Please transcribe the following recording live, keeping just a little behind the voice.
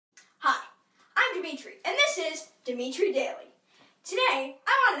Dimitri, and this is Dimitri Daily. Today,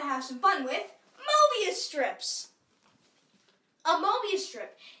 I wanted to have some fun with Mobius strips. A Mobius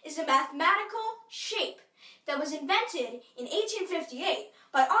strip is a mathematical shape that was invented in 1858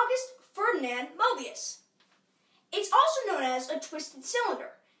 by August Ferdinand Mobius. It's also known as a twisted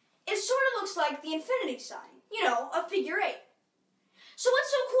cylinder. It sort of looks like the infinity sign, a figure 8. So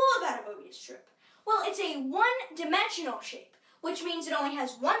what's so cool about a Mobius strip? Well, it's a one-dimensional shape, which means it only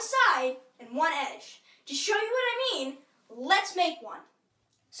has one side and one edge. To show you what I mean, let's make one.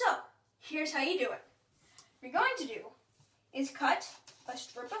 So, here's how you do it. What you're going to do is cut a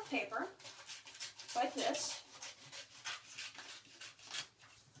strip of paper like this.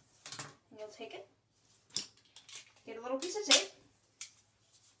 And you'll take it, get a little piece of tape,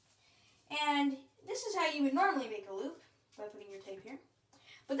 and this is how you would normally make a loop, by putting your tape here.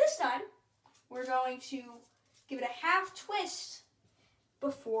 But this time, we're going to give it a half twist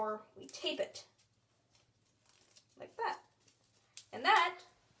before we tape it. Like that. And that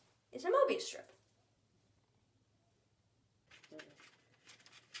is a Mobius strip.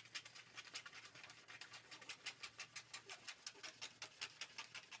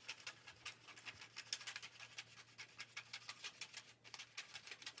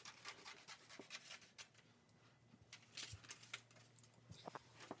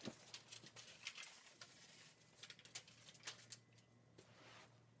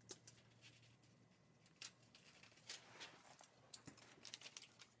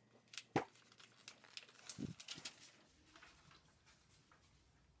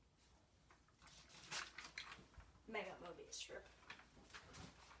 Mega Mobius strip.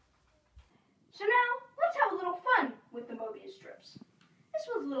 So now, let's have a little fun with the Mobius strips. This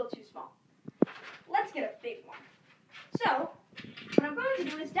one's a little too small. Let's get a big one. So, what I'm going to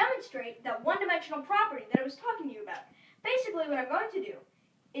do is demonstrate that one-dimensional property that I was talking to you about. Basically, what I'm going to do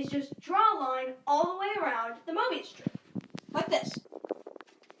is just draw a line all the way around the Mobius strip. Like this.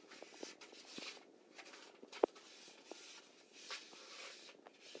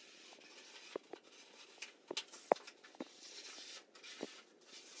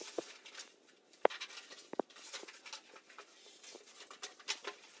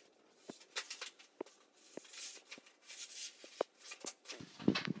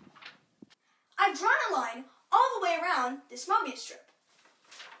 I've drawn a line all the way around this Mobius strip,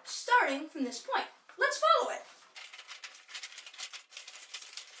 starting from this point. Let's follow it.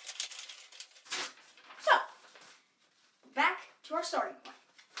 So, back to our starting point.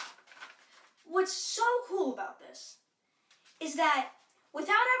 What's so cool about this is that without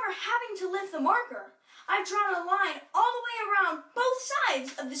ever having to lift the marker, I've drawn a line all the way around both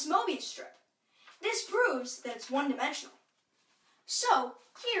sides of this Mobius strip. This proves that it's one-dimensional. So,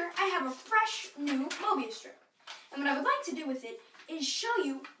 here I have a fresh new Mobius strip. And what I would like to do with it is show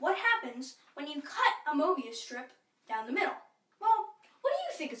you what happens when you cut a Mobius strip down the middle. Well, what do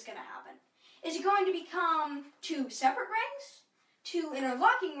you think is going to happen? Is it going to become two separate rings, two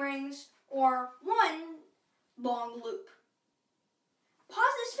interlocking rings, or one long loop?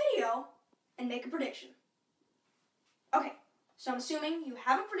 Pause this video and make a prediction. Okay, so I'm assuming you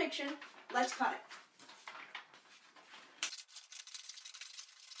have a prediction. Let's cut it.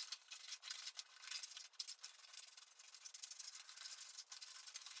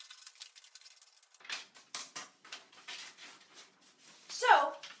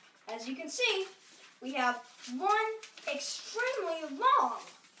 So, as you can see, we have one extremely long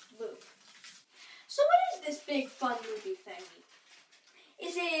loop. So what is this big fun loopy thing?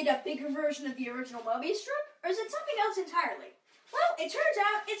 Is it a bigger version of the original Mobius strip, or is it something else entirely? Well, it turns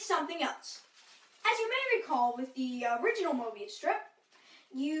out it's something else. As you may recall with the original Mobius strip,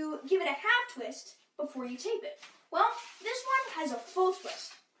 you give it a half twist before you tape it. Well, this one has a full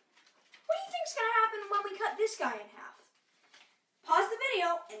twist. What do you think is going to happen when we cut this guy in half? Pause the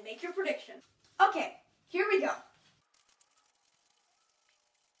video and make your prediction. Okay, here we go.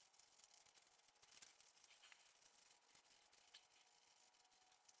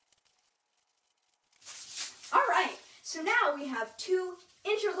 Alright, so now we have two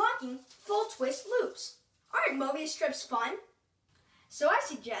interlocking full twist loops. Aren't Mobius strips fun? So I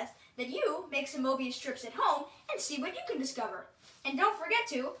suggest that you make some Mobius strips at home and see what you can discover. And don't forget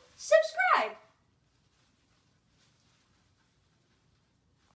to subscribe!